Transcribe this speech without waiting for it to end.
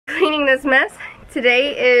cleaning this mess.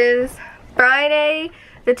 Today is Friday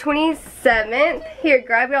the 27th. Here,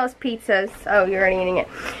 grab y'all's pizzas. Oh, you're already eating it.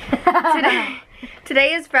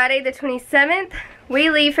 Today is Friday the 27th. We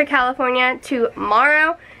leave for California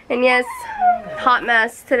tomorrow. And yes, hot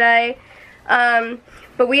mess today.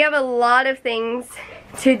 But we have a lot of things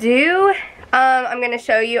to do. I'm going to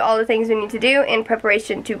show you all the things we need to do in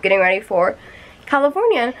preparation to getting ready for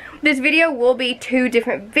California. This video will be two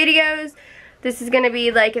different videos. This is going to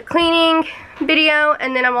be like a cleaning video,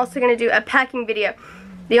 and then I'm also going to do a packing video.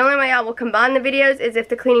 The only way I will combine the videos is if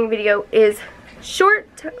the cleaning video is short,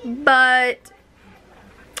 but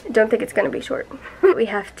I don't think it's going to be short. We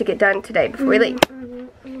have to get done today before we leave.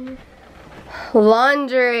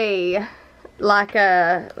 Laundry. Like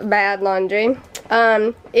a bad laundry.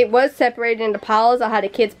 It was separated into piles. I had a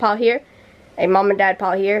kid's pile here, a mom and dad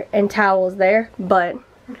pile here, and towels there, but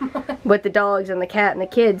with the dogs and the cat and the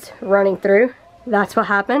kids running through, that's what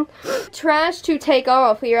happened. Trash to take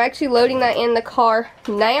off. We are actually loading that in the car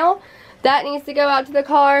now. That needs to go out to the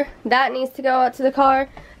car. That needs to go out to the car.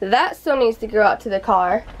 That still needs to go out to the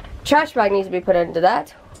car. Trash bag needs to be put into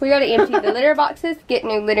that. We gotta empty the litter boxes, get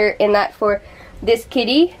new litter in that for this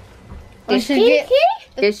kitty.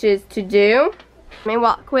 Dishes to do. Let me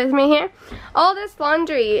walk with me here. All this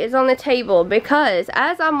laundry is on the table because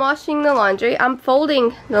as I'm washing the laundry, I'm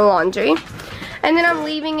folding the laundry, and then I'm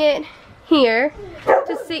leaving it here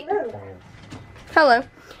to see. Hello.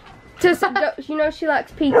 You know she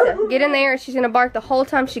likes pizza. Get in there. She's gonna bark the whole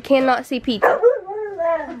time. She cannot see pizza.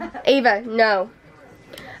 Ava, no.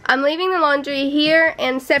 I'm leaving the laundry here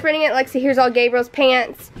and separating it. Like, see, here's all Gabriel's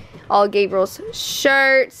pants, all Gabriel's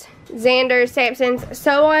shirts, Xander's, Samson's,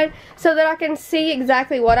 so on, so that I can see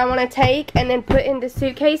exactly what I want to take and then put into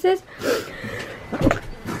suitcases.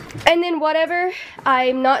 And then whatever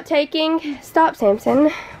I'm not taking, stop Samson,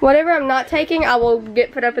 whatever I'm not taking, I will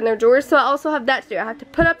get put up in their drawers. So I also have that to do. I have to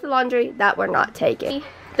put up the laundry that we're not taking.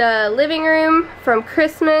 The living room from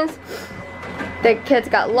Christmas, the kids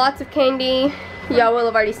got lots of candy. Y'all will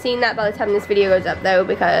have already seen that by the time this video goes up though,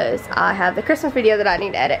 because I have the Christmas video that I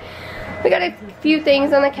need to edit. We got a few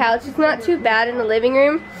things on the couch. It's not too bad in the living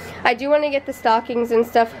room. I do want to get the stockings and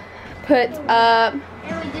stuff put up.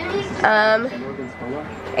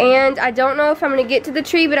 And I don't know if I'm going to get to the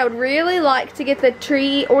tree, but I would really like to get the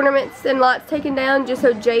tree ornaments and lights taken down just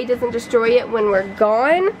so Jay doesn't destroy it when we're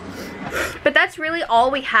gone. But that's really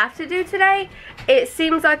all we have to do today. It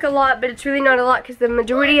seems like a lot, but it's really not a lot because the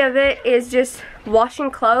majority of it is just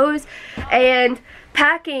washing clothes and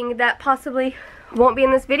packing that possibly won't be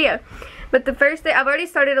in this video. But the first thing, I've already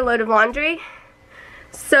started a load of laundry,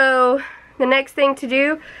 so the next thing to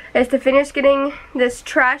do is to finish getting this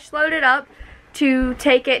trash loaded up to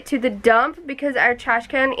take it to the dump because our trash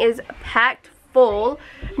can is packed full.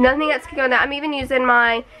 Nothing else can go in that. I'm even using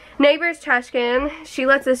my neighbor's trash can. She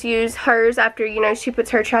lets us use hers after, you know, she puts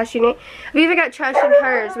her trash in it. I've even got trash in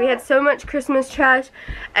hers. We had so much Christmas trash,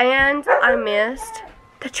 and I missed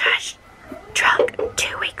the trash truck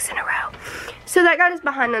 2 weeks in a row. So that got us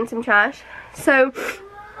behind on some trash. So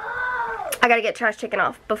I gotta get trash taken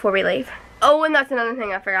off before we leave. Oh, and that's another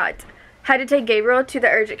thing I forgot. Had to take Gabriel to the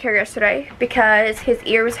urgent care yesterday because his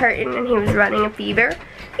ear was hurting and he was running a fever.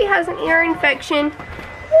 He has an ear infection.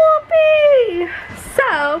 Whoopee!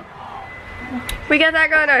 So we got that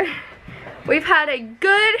going on. We've had a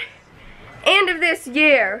good end of this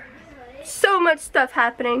year. So much stuff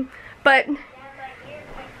happening, but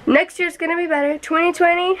next year's gonna be better.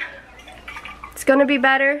 2020, it's gonna be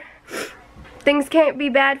better. Things can't be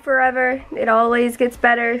bad forever. It always gets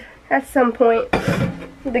better at some point.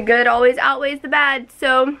 The good always outweighs the bad.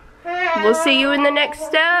 So we'll see you in the next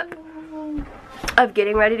step of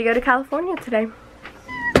getting ready to go to California today.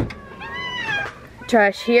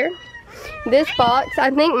 Trash here. This box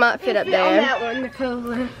I think might fit up there. That one, the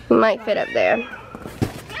cover. Might fit up there.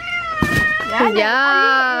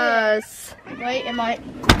 Yes. Wait, it might.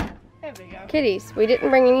 There we go. Kitties, we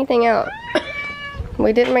didn't bring anything out.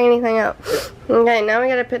 We didn't bring anything out. Okay, now we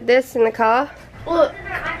gotta put this in the car. Look,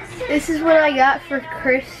 this is what I got for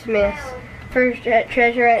Christmas for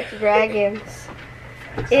Treasure X Dragons.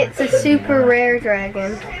 It's a super rare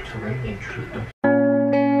dragon.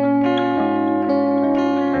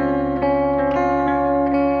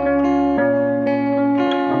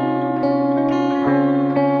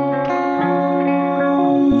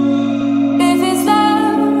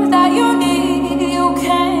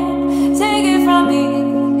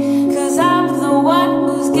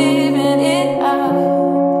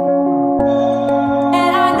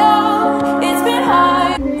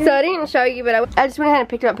 Show you, but I just went ahead and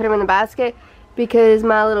picked him up, put him in the basket because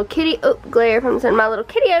my little kitty, oh, glare from the sun, my little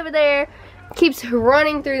kitty over there keeps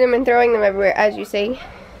running through them and throwing them everywhere, as you see.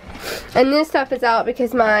 And this stuff is out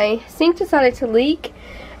because my sink decided to leak,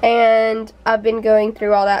 and I've been going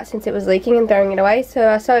through all that since it was leaking and throwing it away, so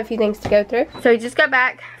I still have a few things to go through. So we just got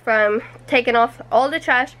back from taking off all the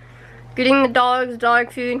trash, getting the dogs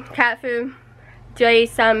dog food, cat food, Jay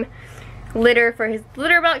some litter for his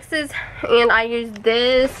litter boxes, and I used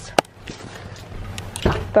this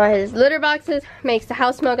for his litter boxes. Makes the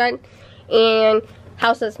house smell good, and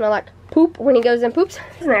house doesn't smell like poop when he goes and poops.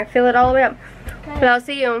 And I fill it all the way up. But I'll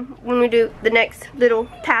see you when we do the next little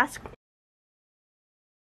task.